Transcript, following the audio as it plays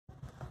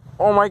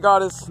Oh my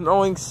god, it's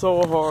snowing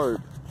so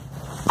hard.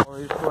 Oh,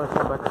 you just want to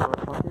come back to my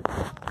pocket?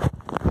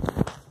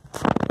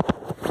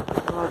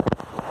 God.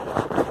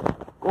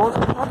 Go into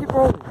the pocket,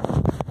 bro.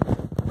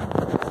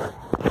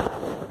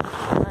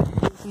 I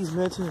hate these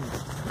mittens.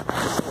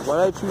 Why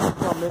did I choose to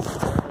come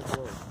mittens?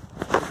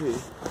 Okay.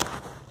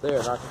 There,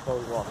 now I can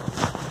probably walk.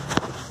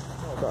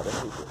 Oh god, I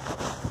hate it.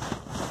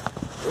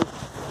 It's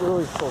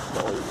really so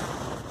snowy.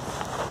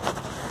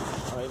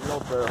 I know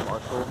better,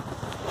 Marshall.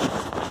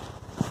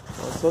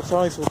 It's so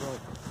sounding so good.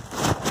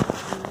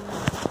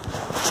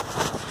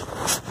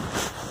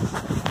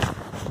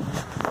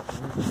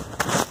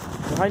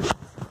 Behind you.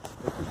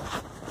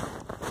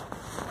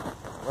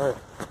 Alright.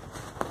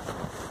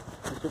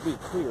 It should be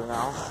clear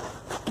now.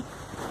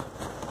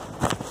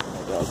 Oh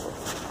my god.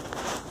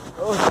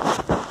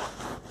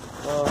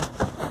 Oh.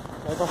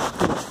 I got the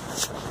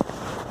street.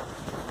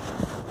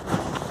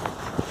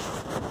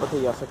 Okay,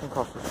 yes, I can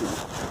cross the street.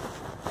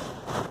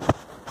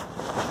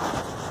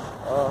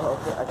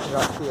 Okay, I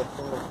cannot see a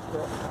single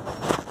shit.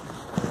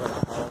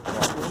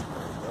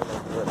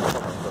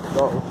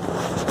 Go.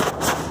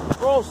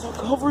 Bro, stop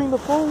covering the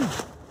phone!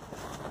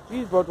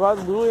 Jeez, bro, do I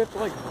literally have to,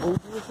 like, hold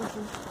you or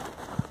something?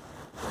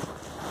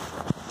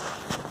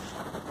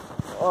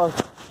 Oh,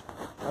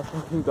 I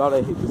fucking god,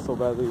 I hate this so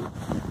badly.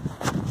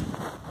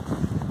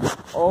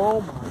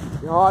 Oh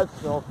my god,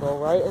 snow fell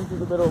right into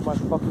the middle of my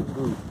fucking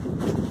boot.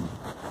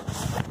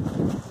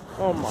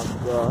 Oh my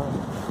god.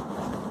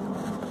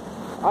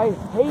 I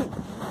hate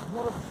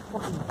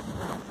motherfucking.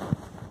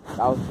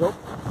 That was a joke.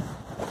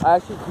 I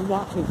actually do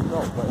not hate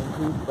snow, but in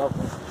who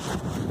doesn't?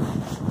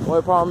 The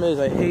only problem is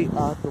I hate I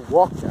have to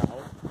walk now.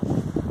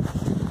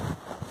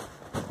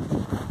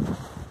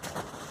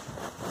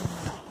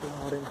 Oh my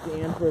god, and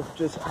dandruff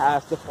just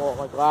has to fall on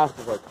my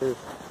glasses like this.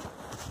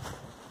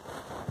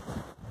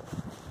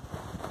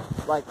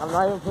 Like, I'm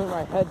not even putting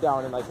my head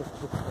down and like, it's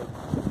just like...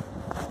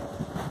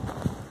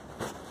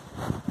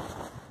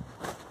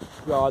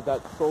 God,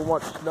 that's so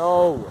much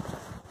snow.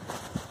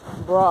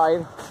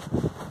 Bro,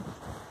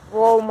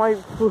 bro, my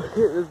foot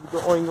is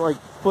going like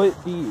foot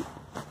deep.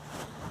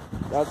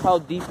 That's how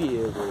deep it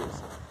is.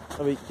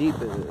 I mean, deep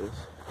it is.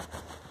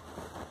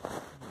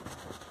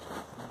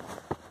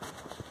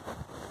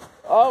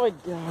 Oh my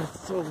god,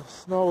 it's so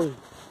snowy.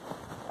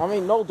 I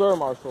mean, no dirt,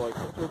 Marshall. Like,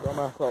 I'm gonna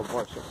have to have a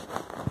bunch of...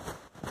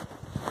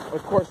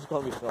 Of course it's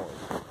gonna be snowing.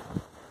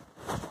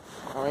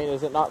 I mean,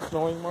 is it not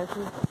snowing,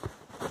 Marshall?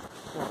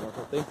 Come on,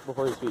 Marshall, think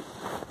before you speak.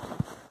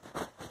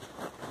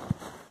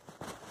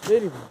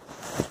 Anyway,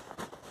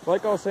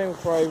 like I was saying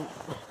before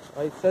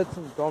I said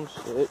some dumb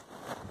shit.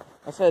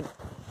 I said,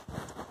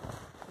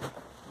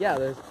 yeah,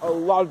 there's a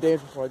lot of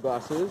danger for my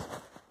glasses.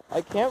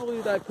 I can't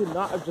believe that I could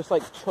not have just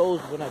like chose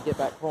when I get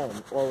back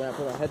home or when I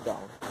put my head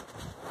down.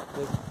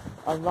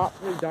 I'm not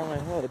putting down my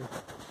head.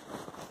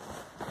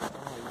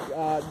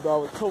 God,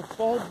 bro, it's so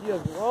foggy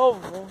as well,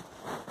 bro.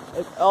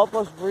 Like, help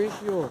us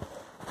ratio.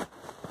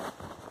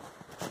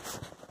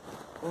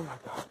 Oh my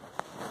god.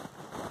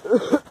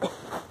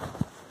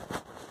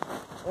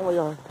 Oh my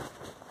god.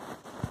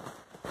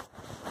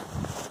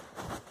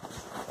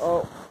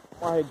 Oh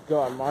my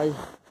god, my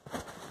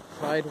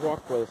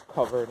sidewalk was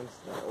covered in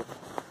snow.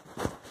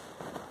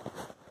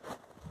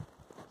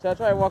 Should I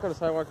try walking the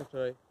sidewalk or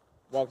should I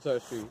walk to the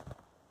street?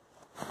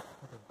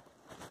 Okay.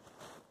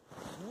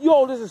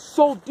 Yo, this is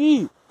so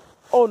deep!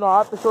 Oh no, I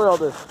have to show y'all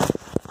this.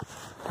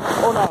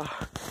 Oh no.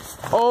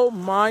 Oh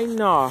my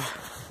nah.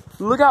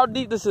 Look how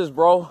deep this is,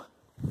 bro.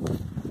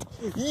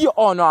 Yo,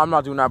 oh no, I'm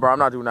not doing that, bro. I'm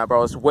not doing that,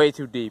 bro. It's way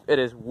too deep. It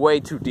is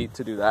way too deep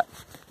to do that.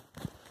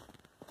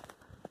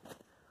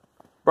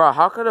 Bro,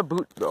 how could a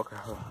boot... Okay,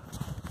 hold on.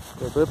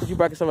 Okay, put you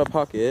back inside my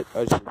pocket.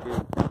 I just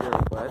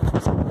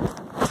did.